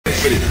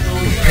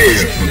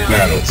Prepare for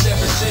battle.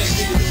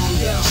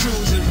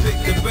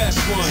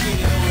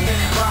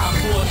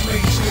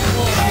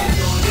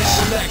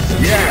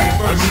 Yeah,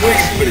 I've been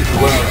waiting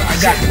for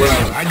this.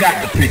 I got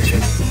the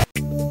picture.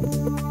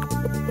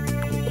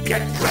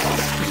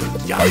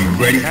 Are you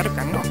ready?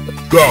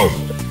 Go!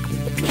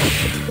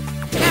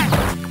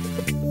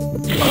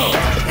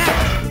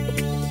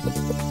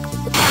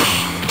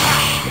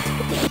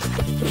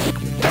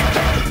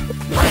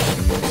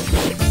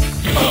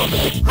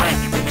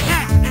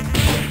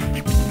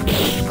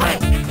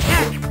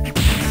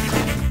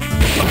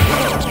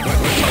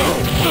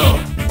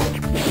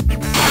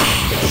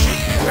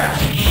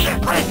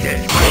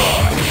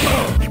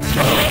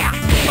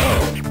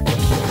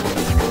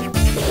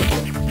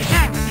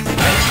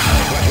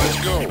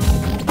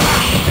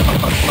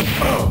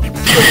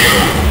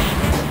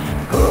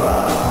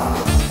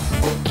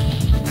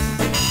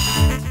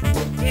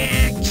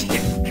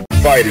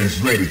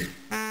 Fighters ready.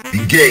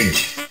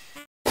 Engage.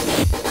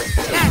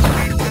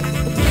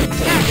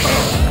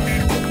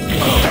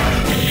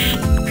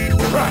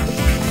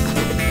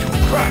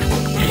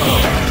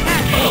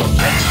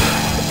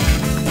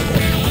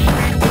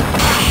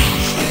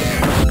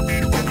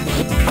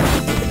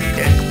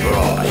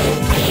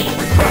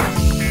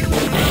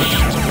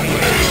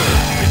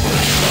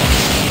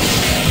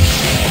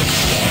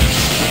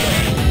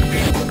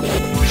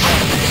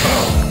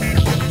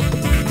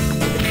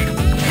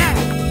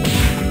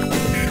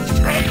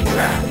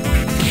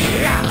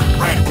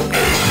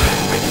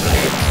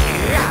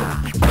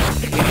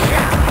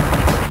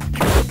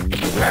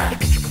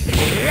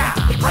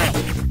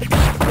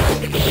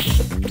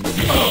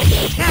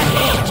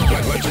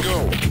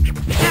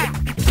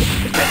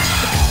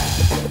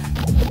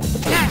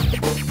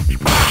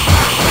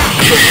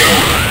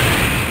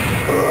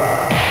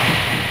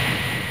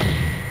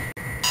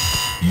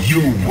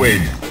 You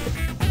win.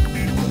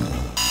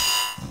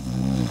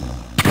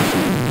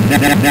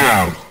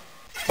 Now,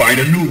 find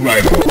a new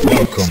rival.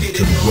 Welcome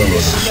to the world of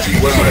the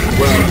street.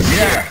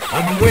 Yeah,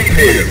 I've been waiting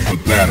here for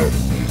battle.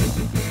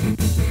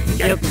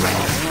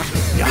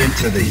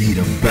 Into the heat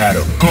of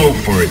battle. Go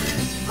for it.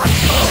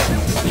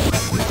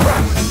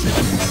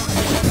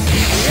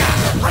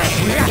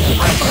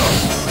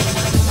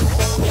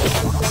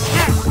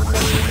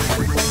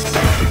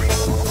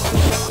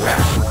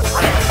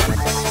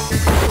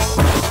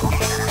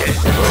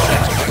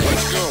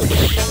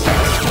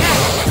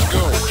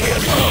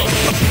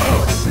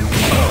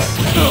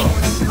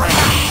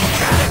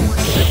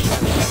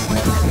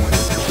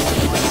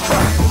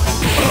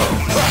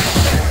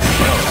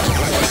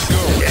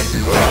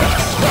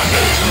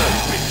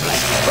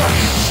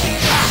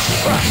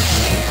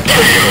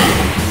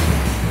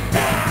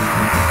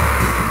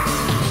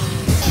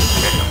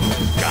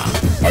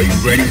 Are you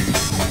ready?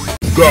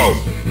 Go!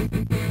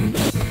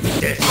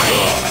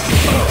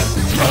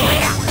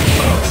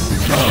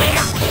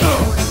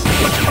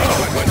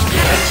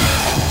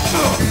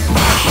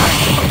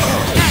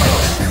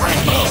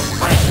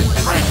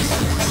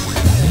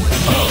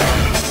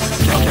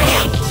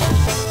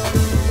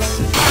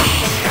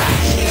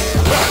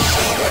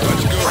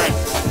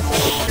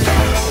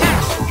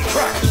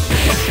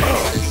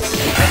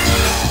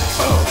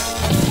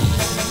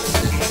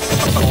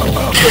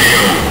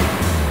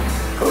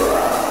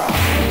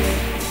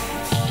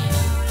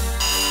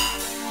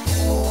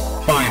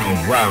 Final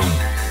round.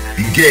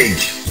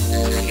 Engage.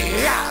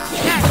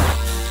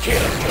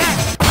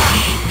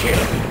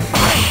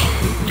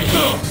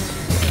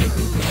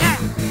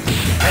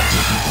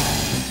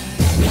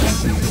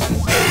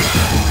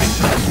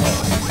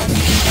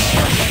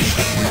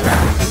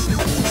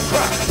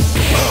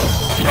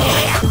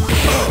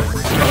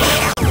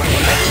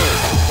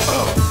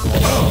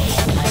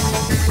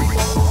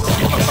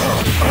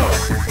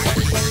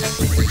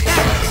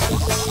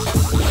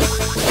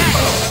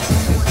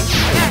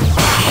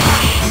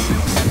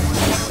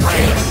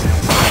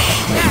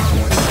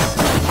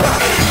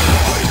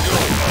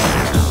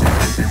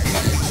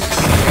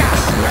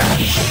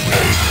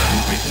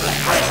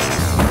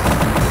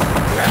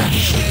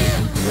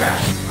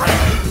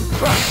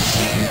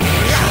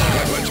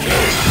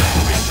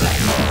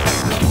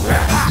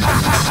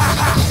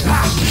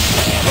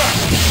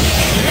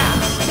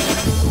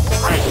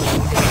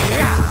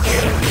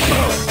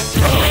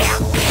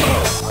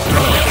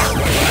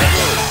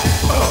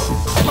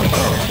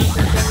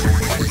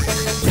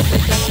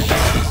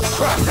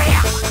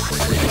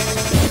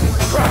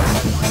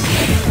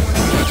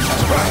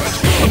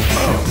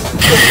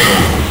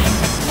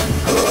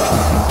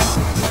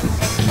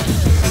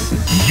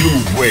 You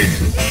win.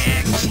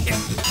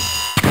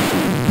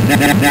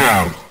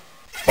 Now,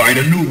 find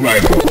a new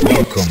rival.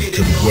 Welcome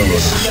to the world of the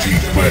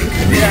street fighter.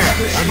 Yeah,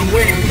 I've been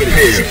waiting for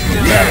this.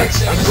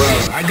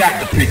 I got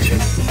the picture.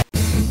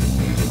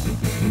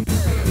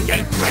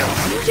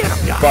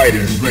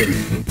 Fighters ready.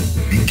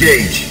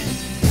 Engage.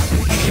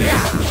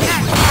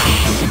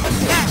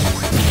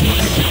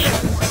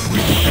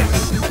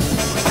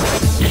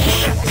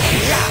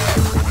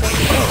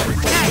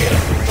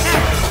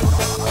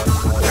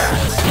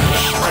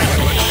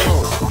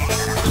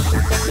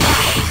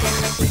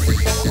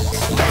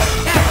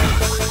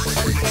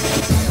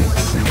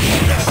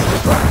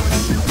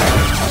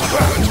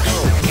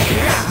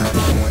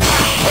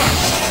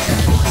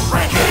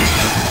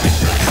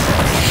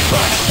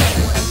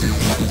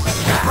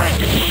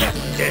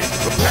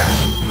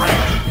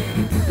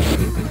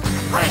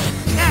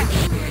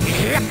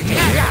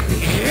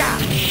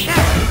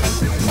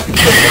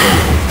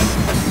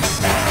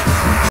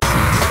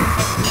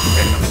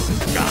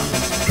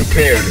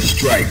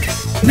 strike.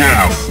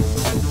 Now.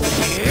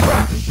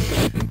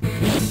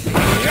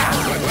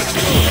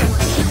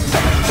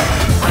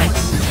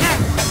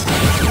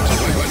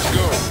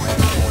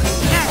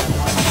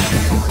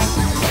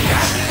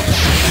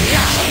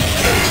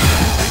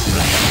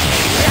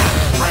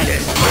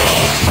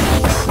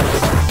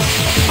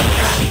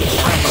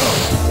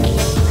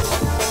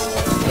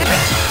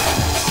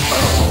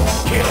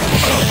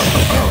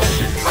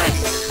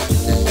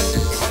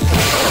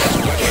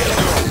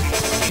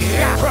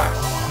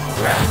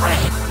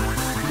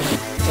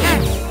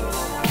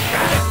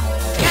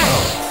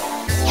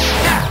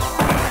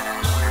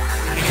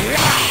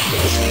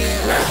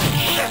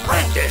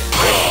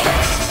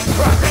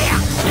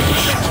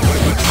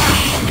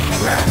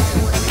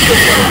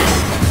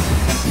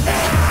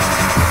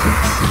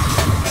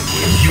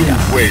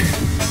 Win.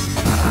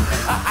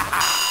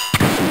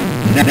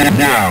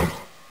 Now,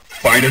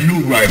 find a new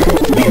rival.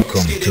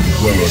 Welcome to the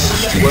world of the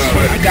street.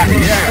 I got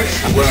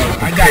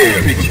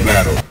a pitch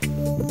battle.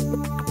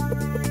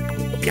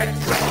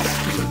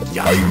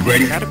 Are you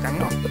ready?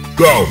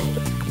 Go!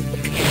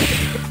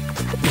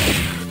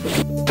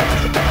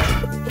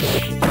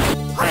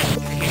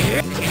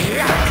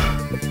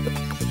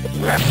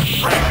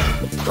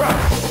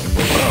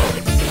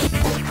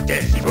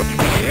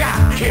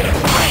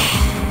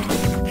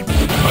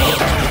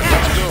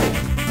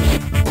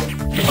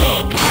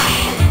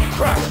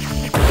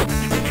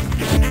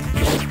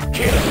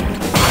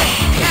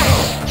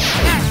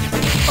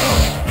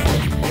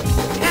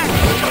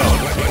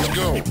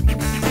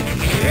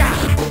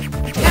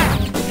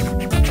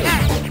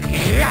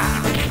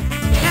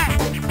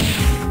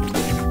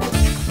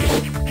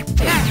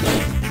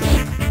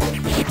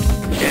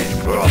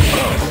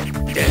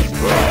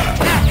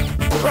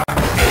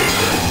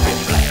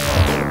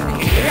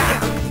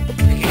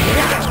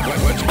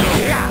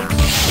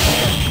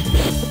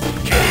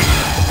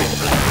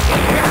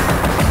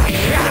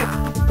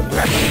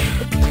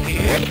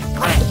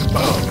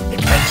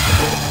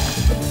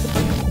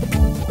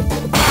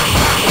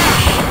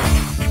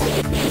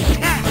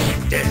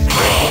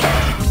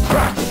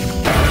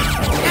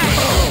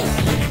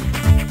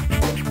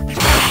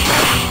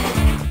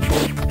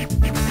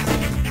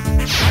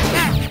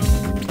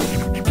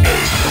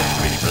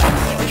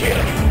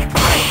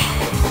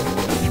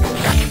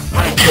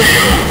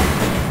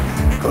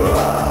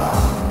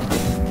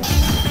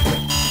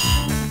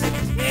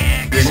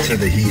 Into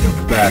the heat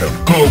of battle.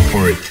 Go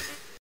for it!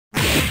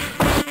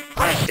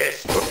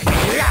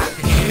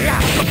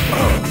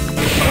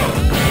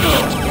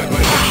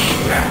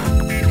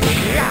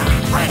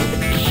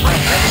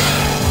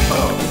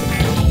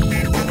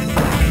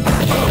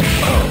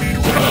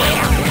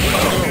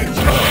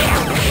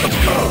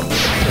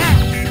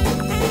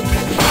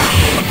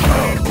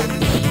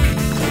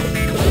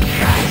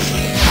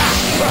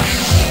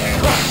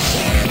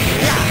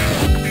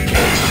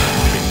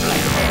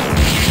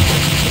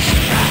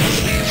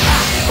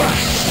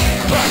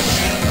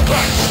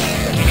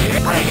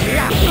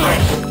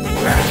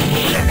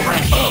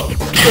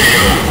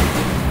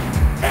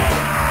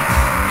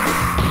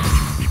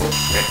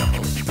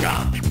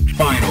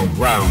 Final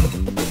round.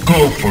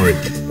 Go for it.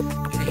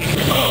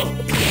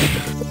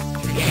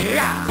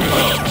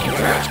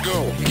 Let's go.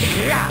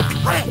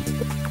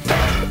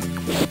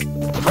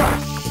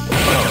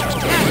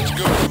 Let's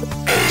go.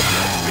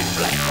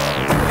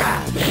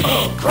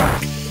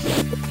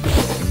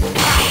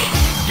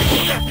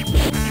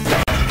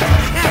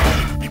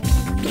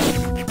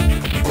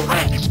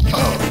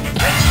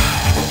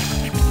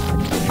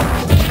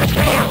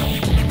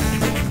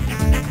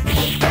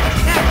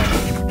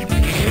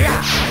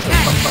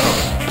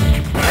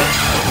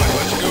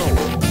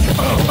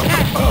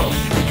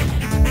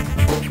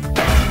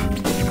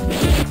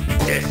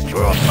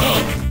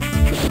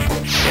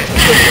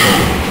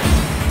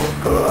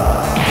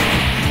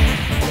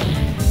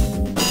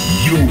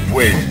 You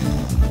win.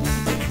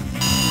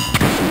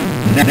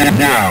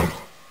 Now,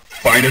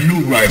 find a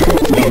new rival.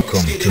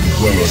 Welcome to the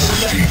world of the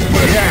street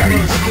fighter.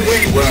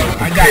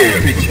 I got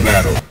a pitch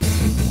battle.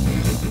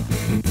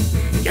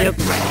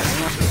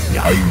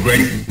 Are you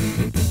ready?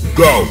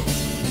 Go!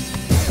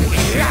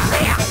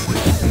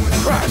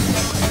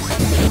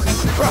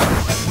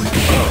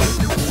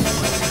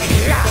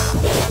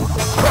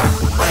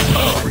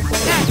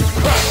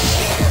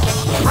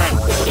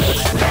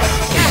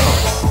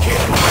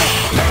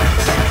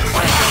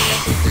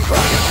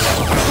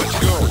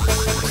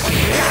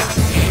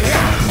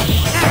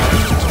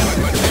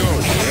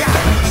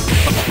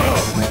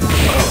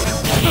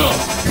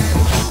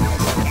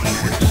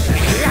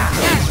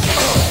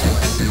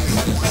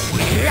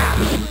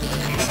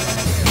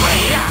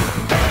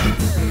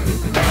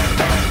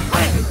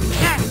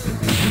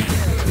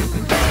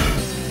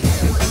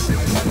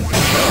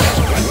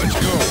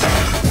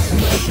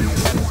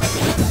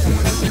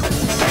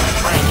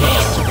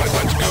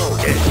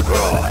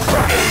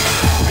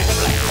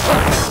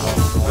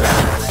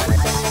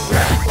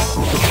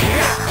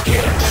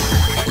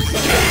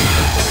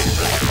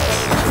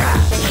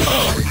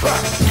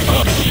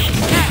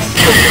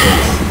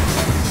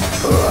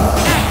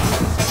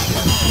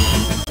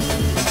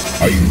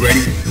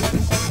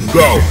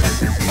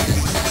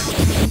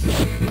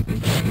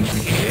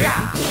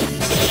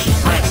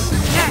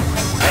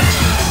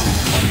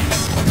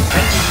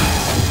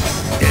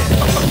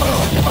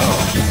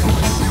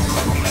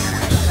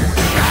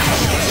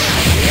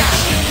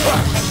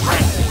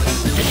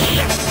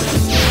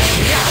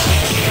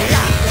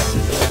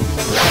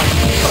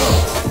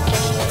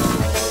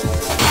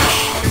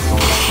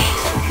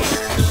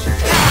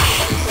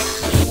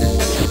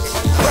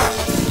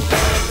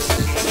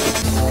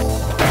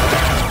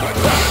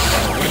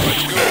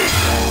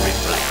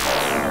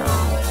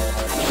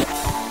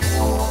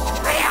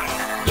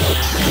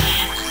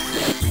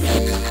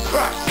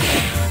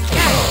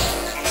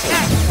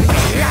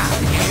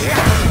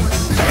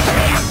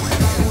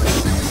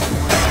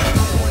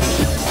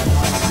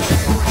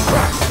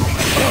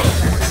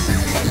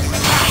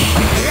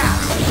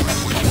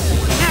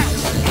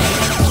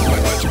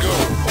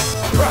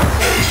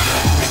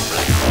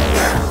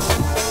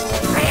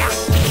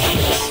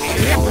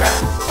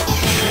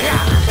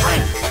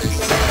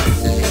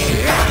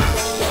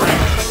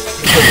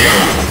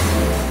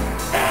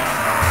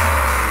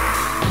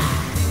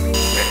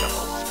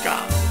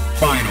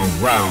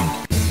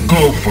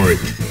 Go for it.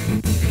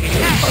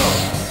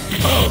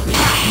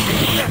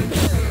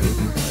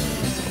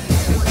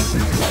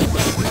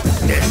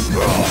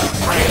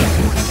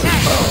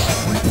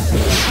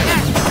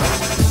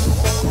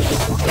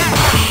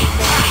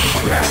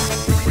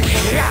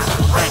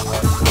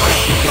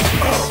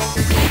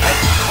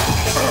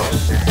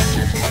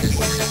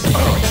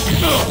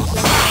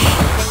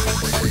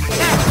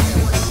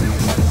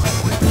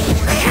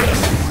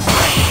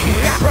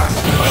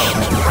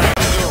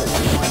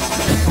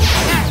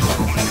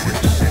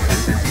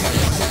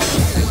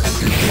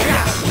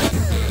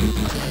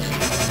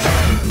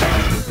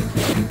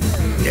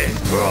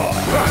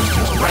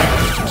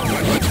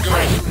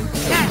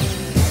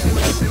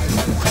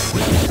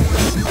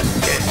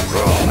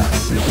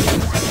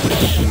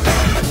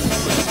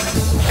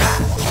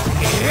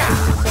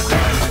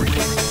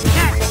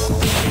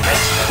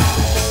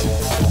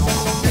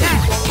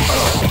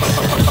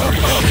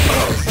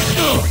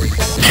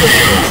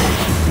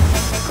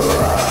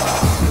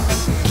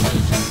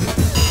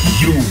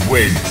 You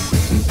win.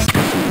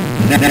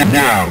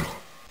 Now,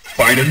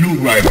 find a new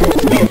rival.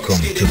 Welcome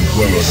to the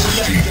world of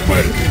Street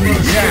Fighter 3.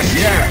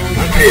 Yeah,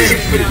 I'm here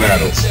for the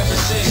battle.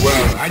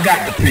 Well, I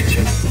got the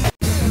picture.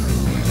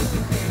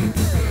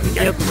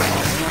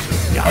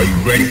 Are you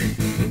ready?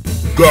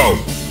 Go!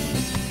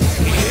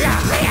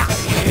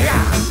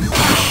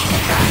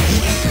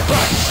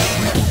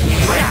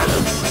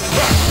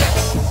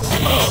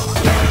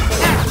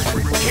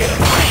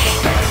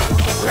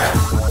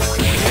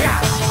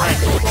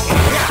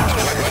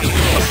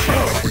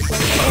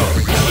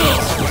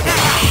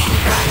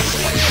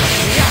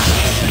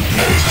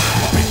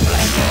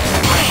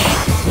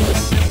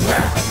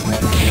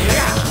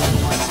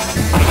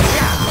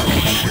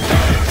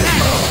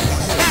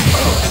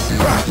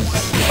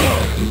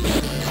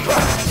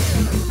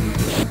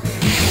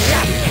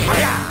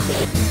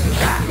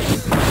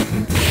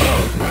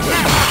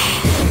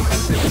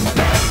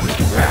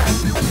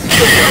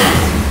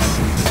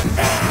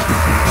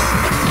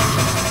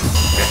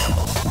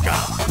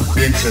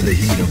 Into the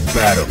heat of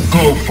battle.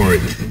 Go for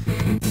it.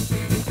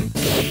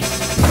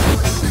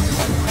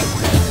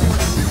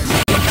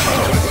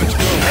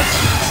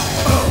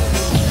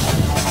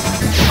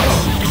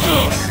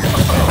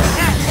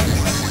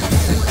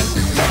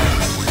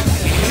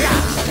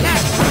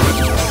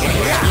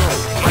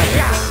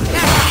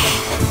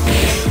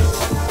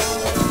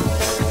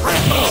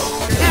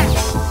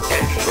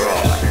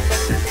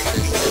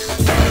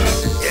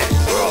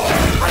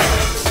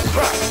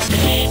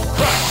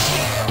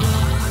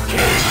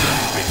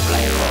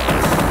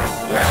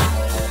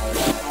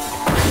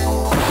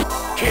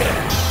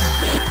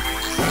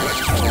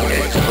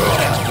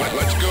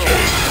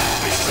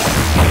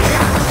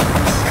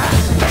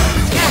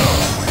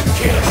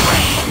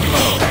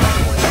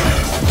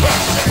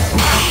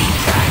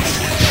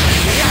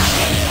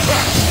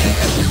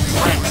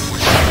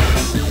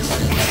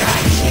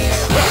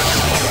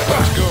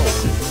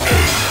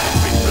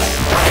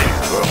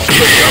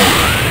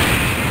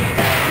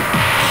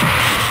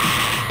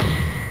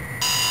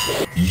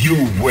 You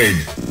win.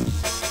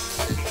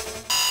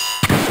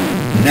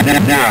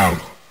 Now,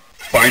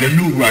 find a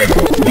new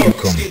rival.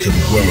 Welcome to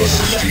the world of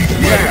Street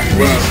Fighter.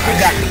 Well, I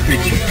got the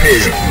picture.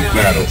 Prepare for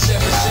battle.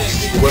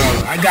 Well,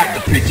 I got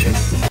the picture.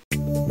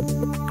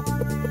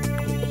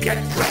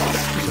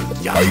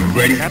 Are you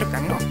ready?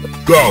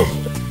 Go!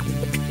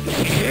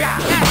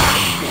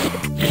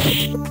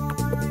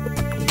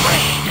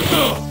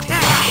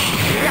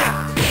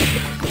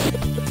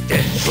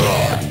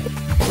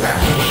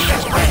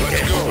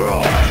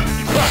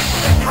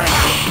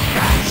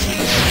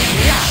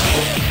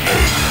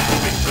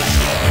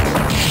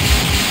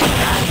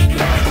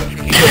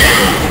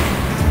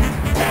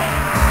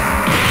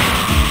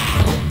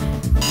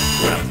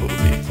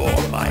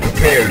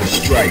 Prepare to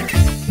strike.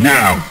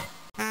 Now!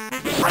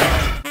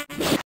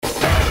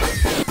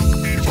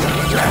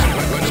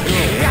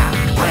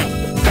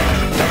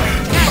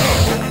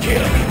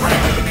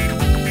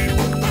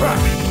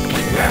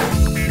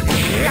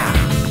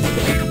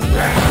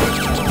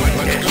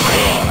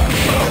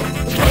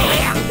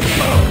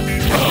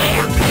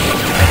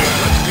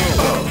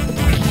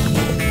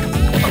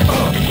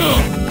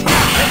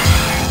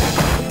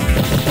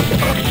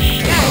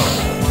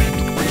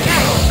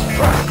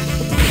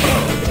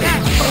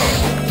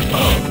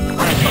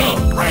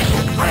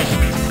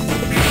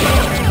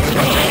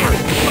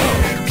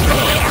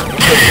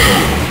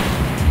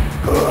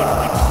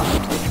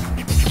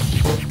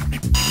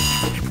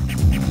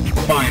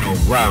 Final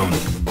round.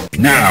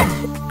 Now!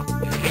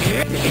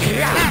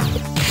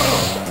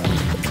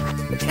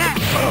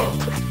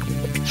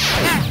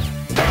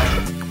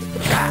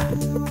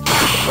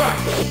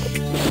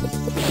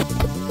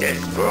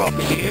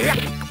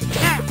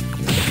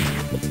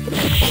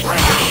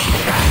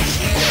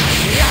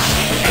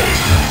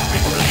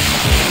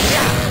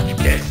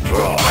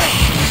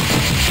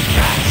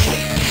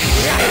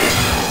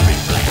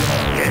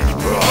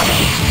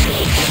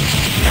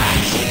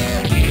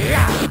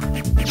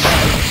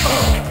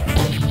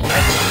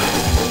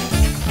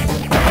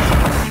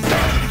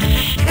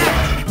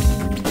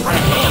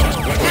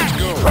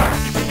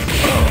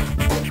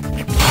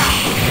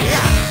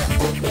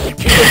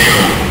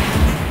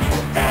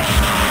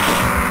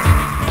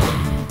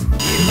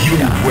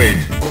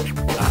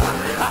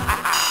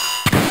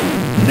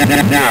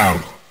 Now,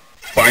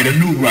 find a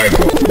new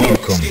rival.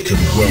 Welcome to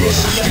the world of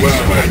street.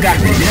 Well, I got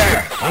you.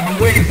 Yeah, I've been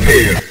waiting.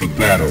 Prepare for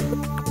battle.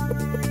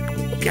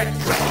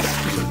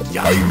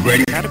 Are you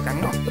ready?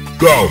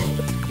 Go!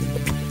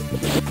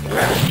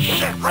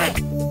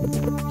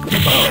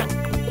 Let's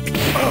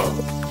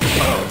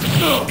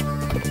go.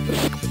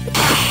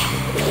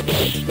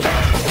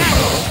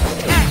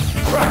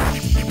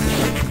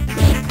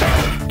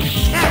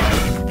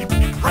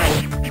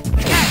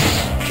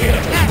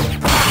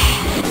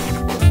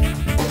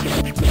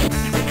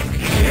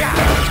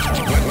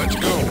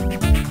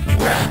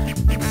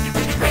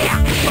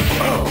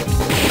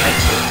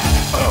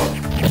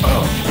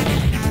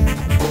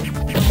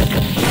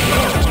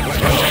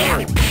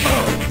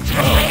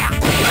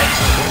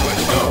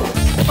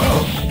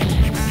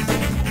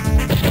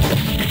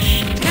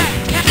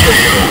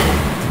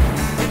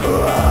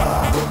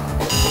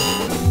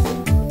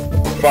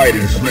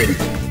 Fighters ready.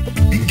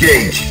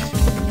 Engage.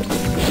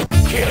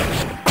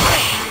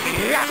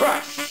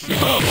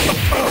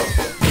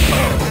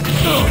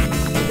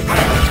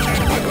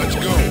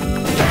 Let's go.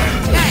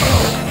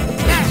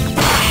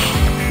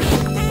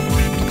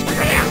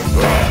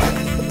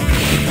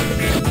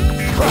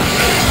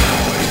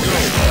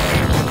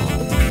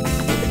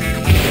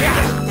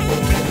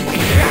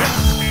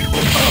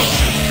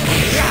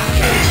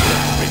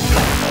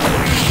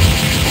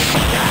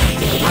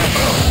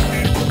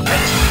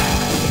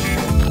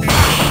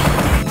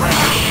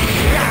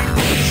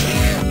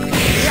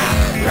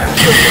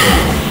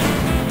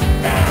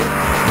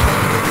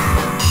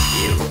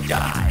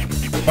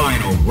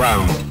 Final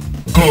round.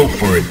 Go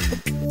for it.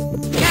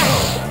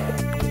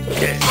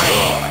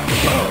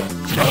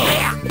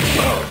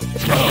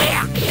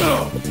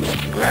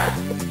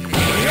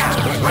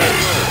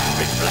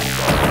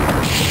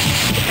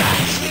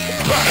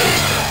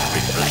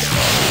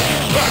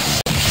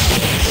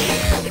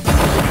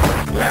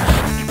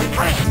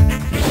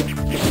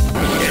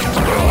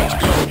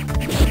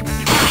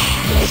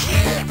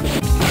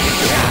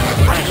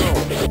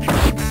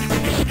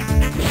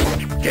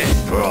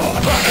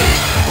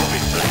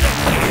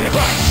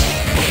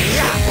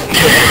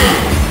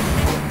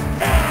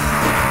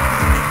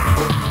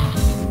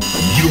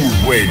 You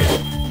win.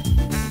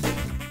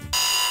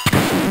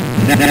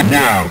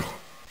 Now,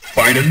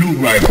 find a new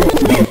rival.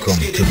 Welcome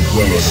to the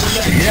world of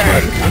street.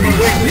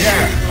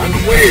 I'm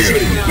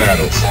waiting for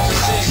battle.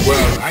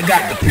 Well, I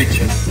got the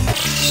picture.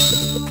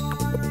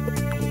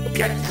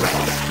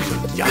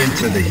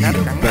 Into the heat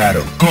of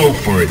battle. Go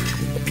for it.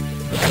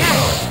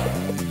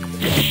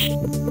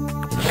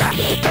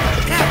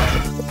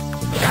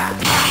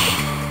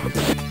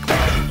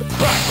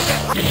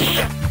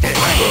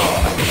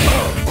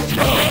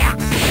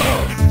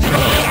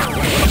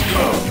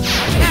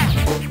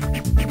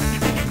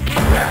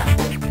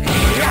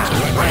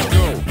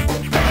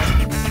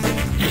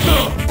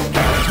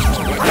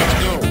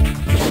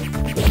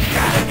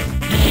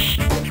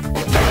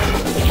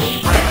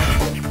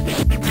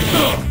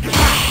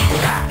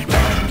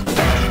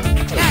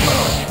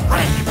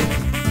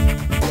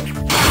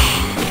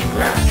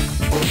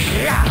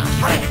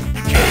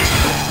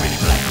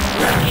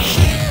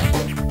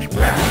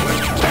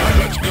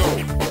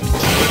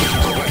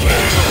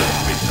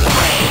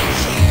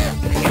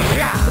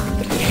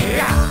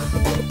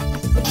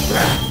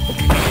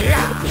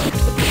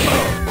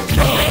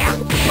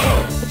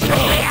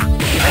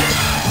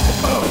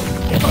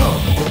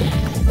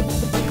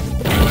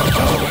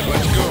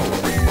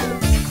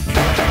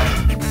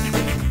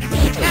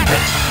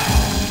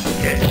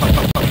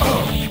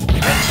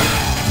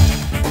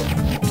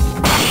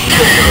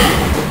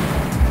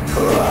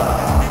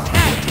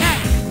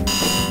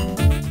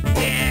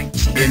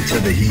 Into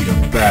the heat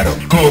of battle.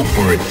 Go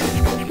for it.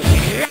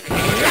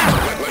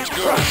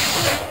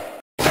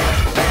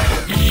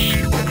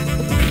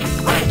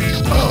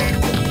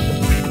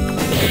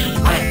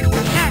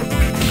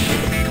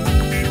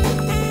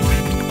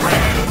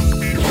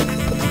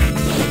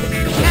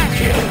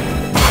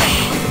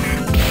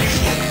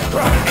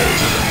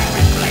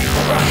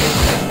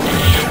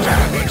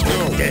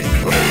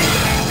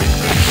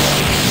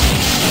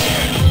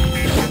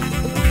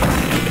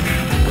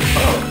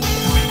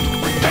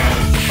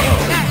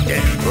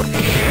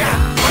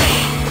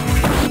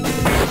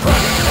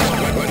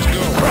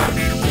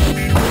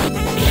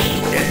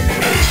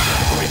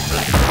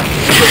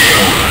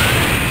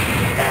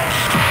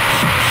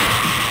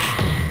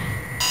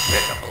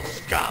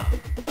 Let's go.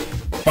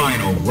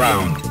 Final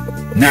round.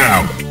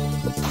 Now.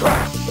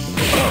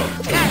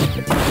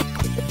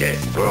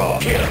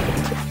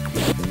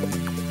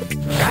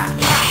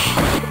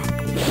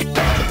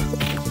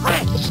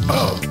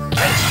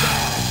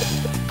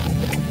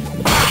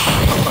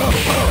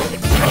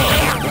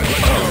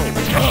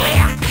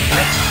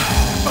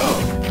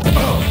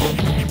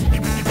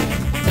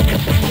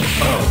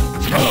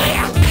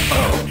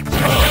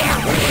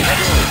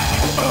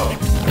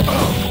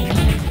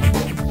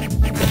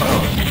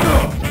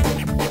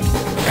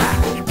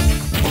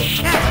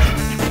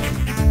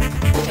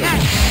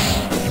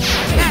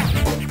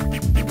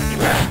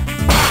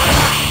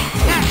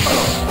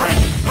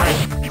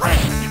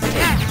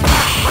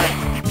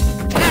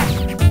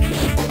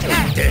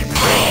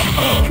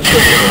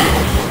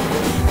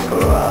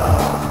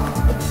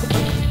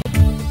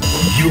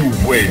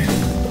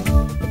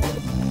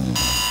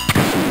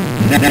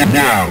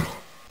 Now,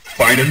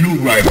 find a new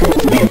rival.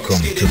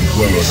 Welcome to the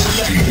world of the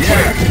street.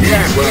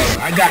 Yeah, well,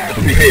 I got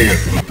to prepare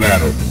for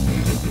battle.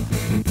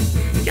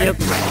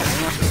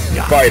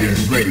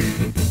 Fighters ready.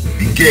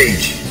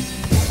 Engage.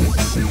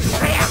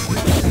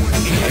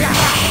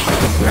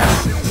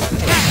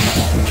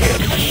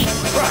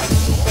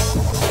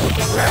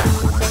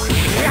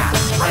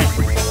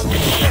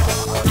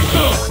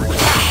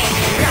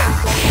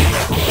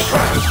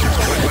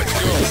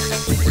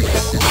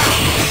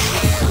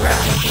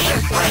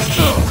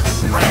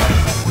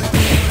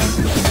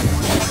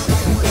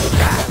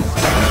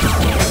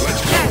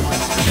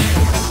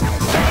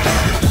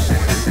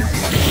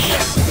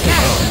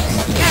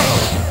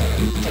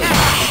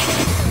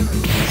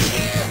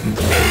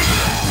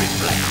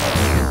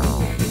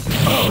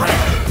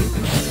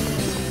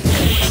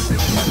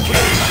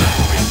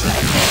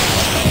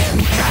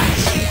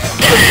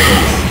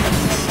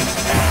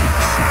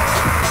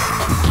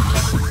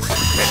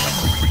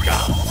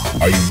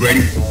 Are you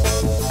ready?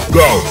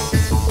 Go!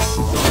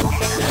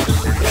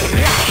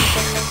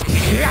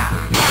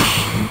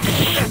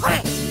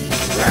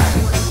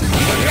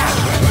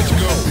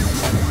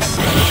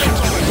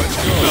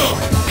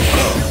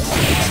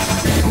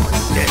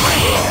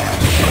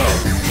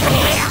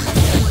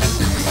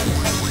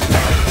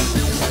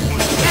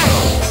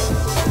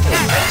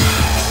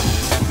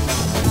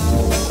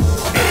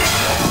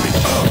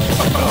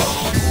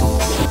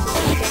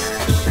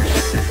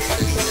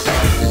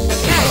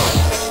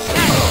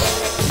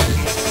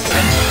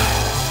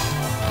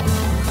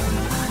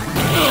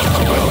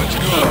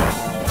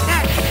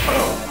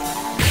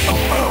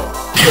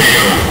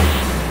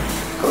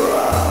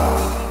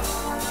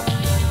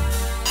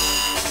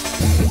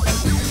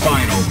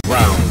 Final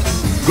round.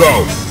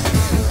 Go!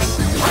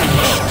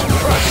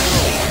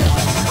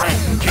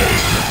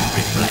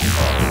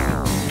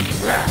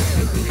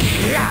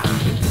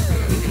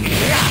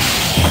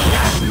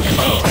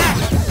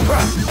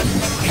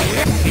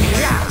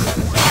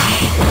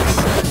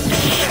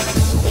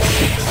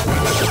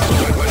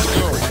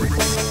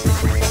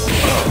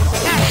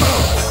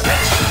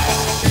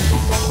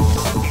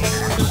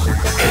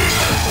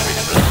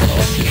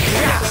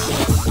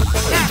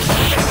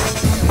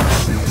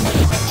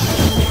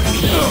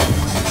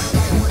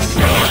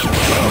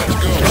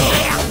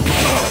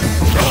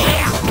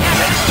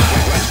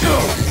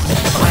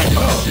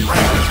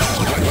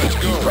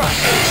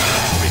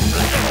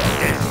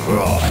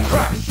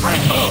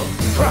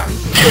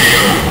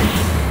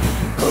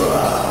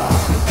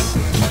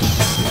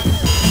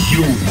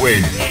 You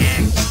win.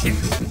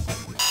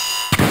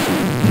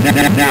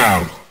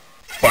 Now,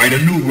 find a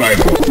new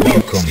rival.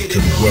 Welcome to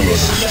the world of the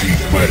street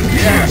fighter.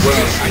 Yeah,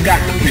 well, I got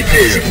the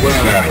picture.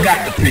 I got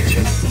the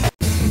picture.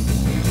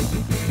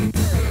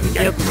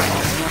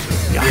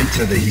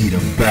 Into the heat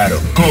of battle.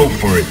 Go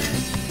for it.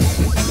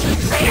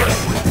 Let's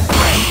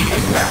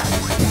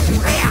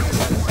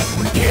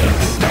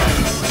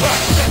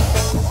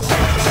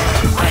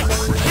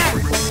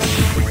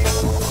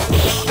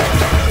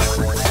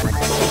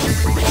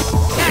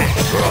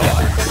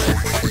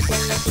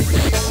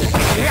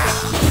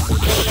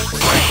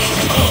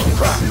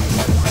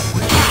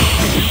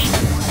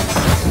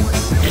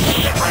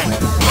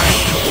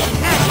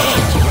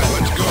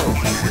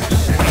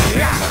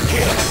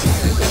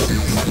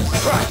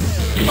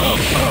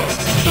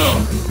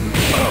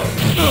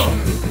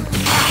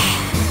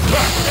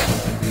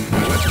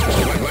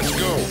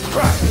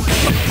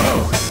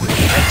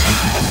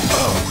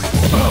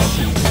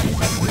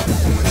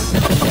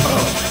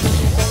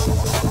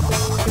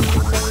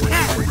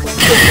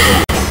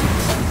go.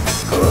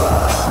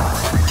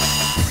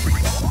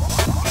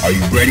 Are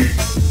you ready?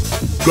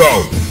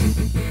 Go!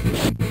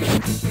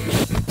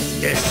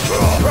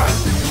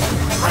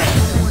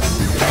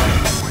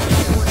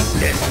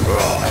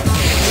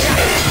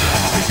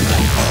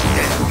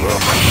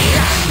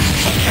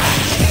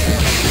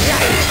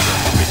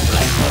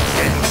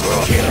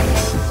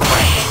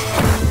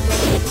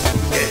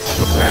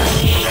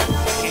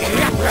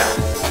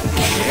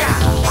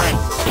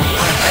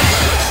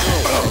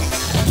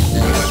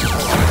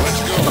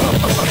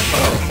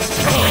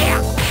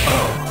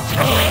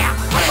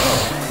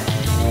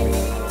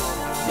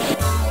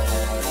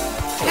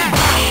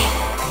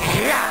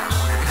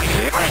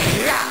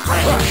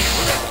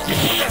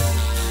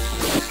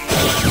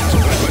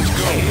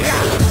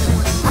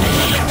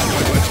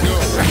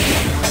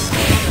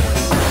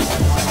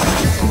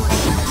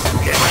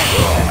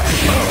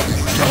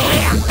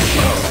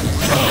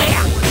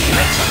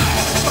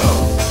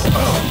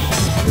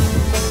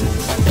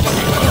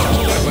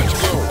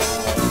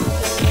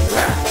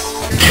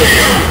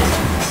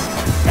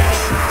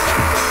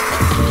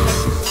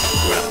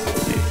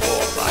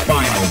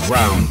 Final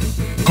round.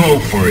 Go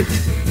for it.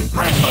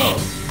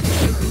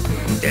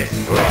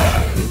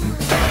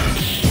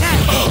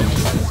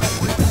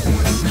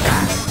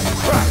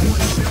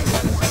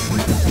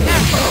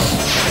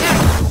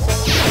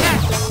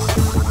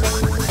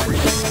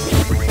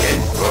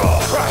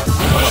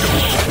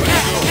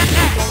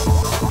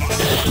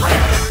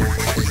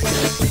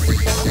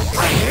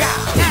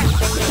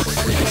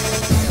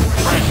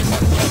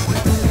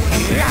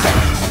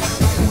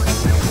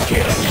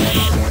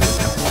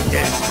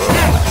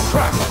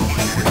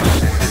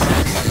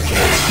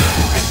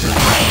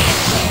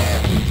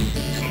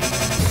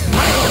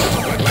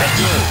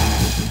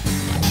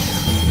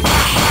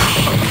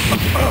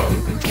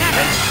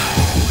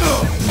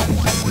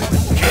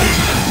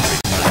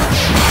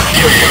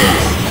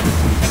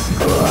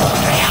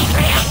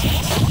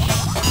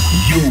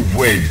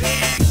 win.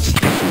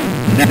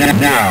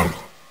 Now,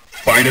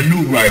 find a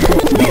new rival.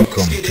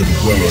 Welcome to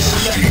the world of the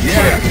street.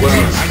 Yeah,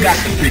 well, I got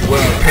the picture.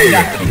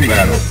 Prepare for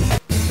battle.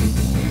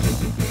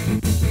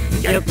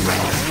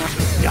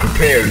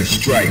 Prepare to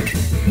strike.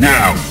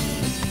 Now.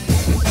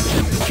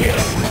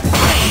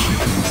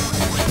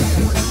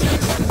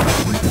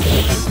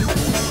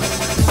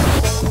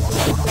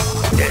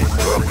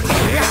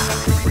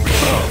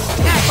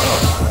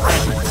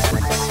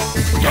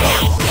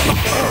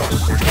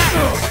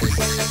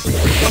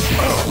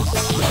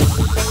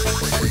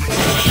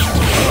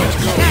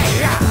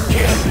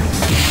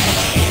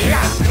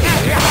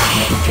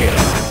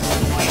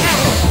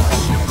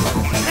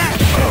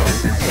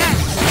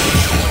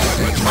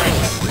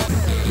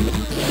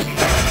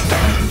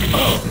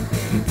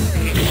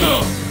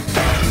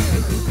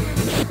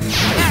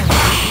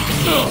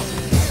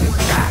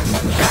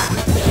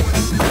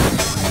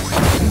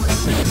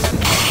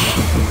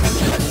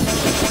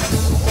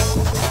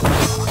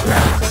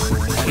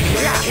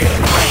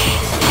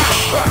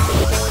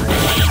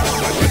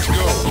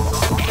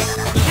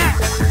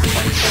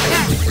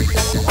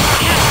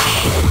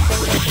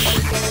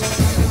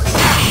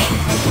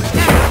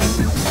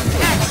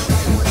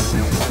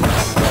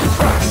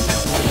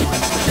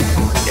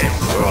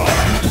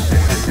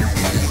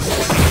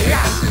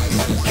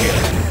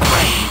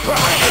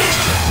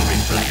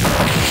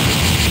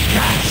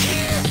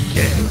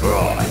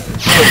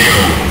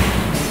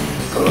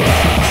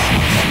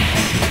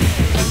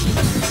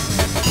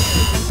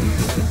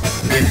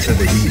 Into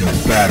the heat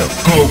of battle.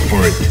 Go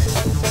for it.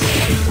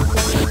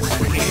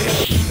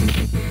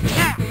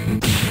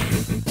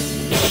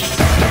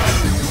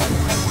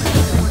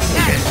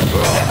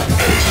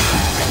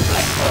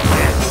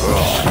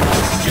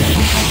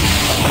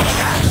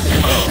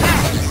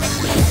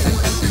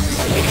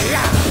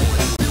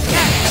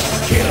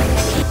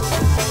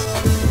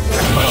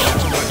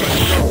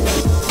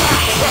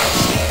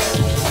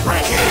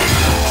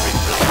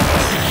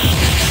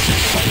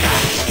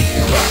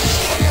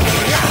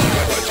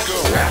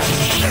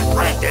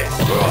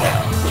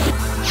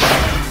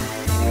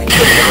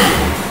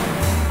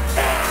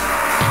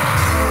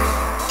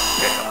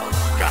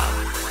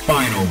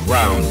 Final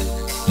round.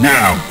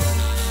 Now.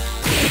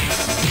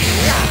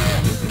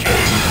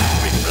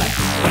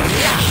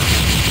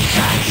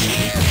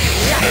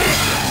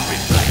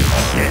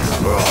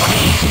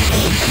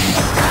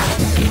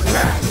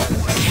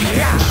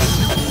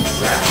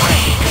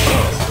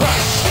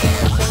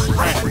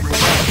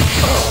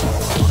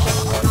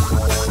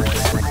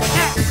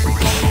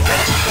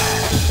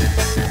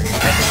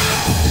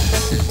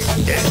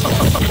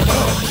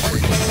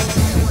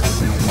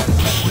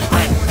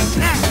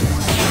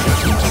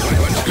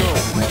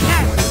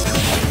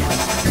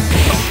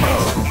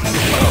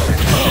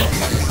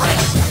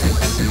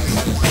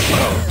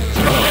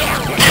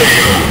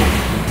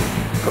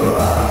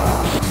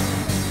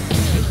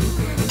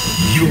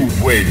 You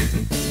win.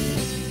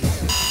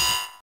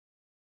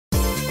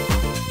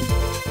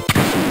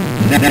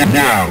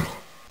 Now,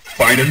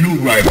 find a new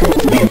rival.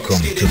 Welcome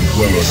to the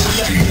world of the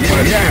street.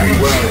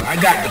 Yeah, well, I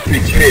got the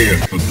picture here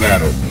for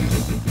battle.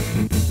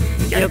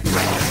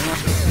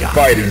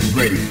 Fighters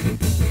ready.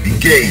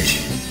 Engage.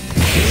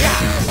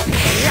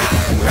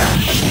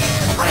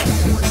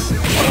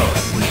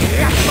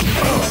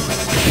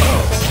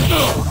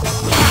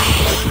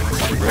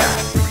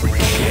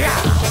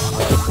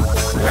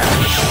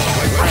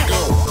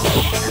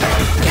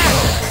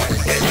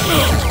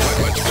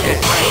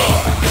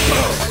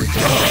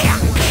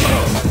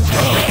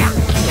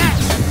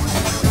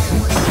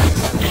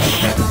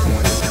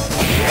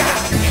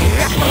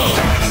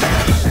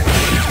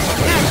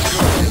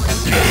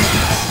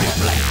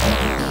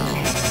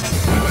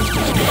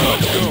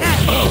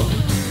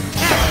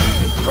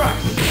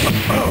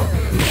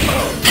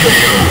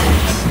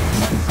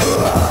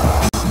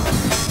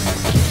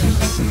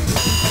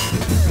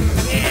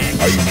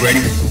 Are you ready?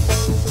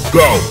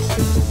 Go!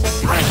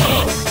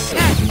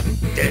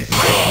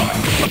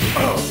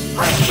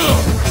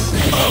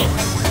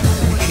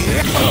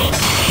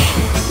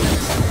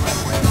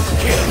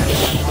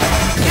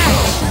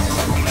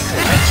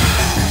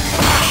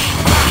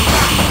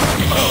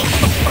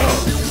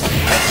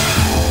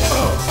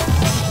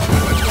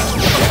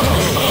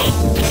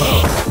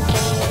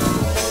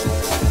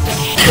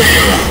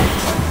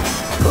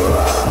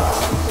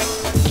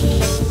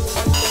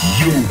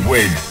 You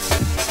win.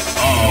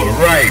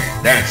 Alright,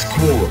 that's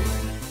cool.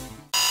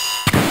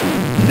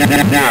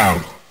 Now,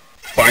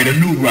 find a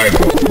new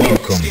rival.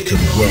 Welcome to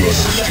the world of the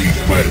street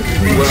fighter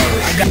 3.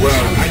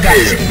 Well, I got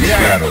you.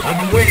 Battle. I've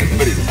been waiting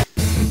for this.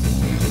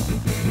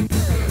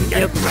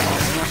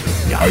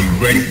 Are you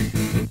ready?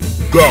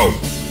 Go!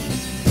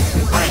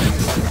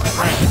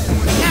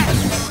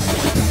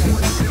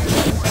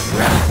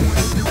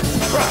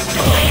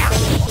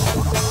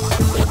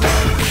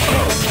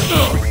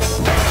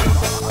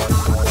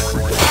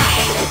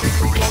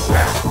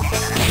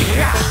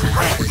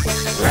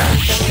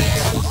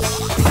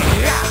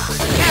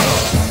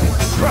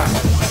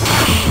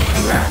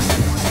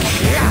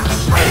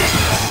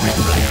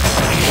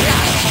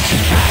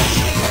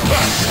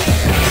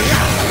 Yeah.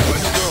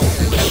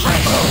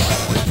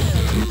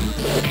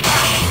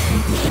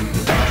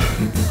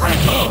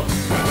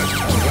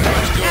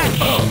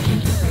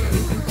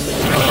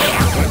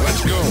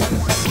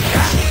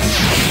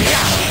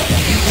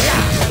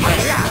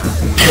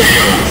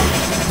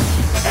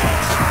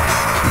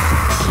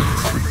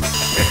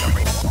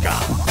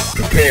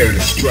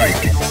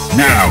 strike.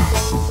 Now.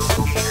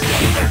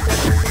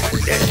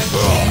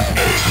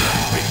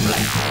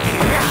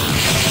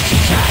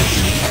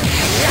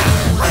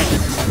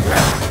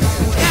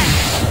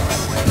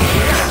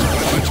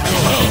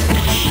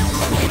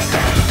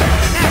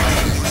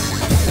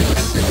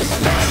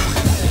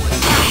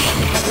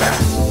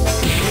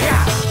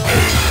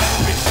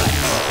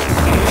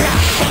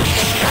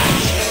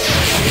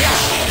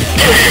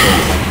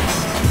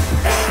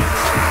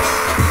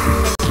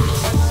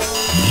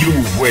 You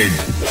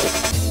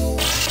win.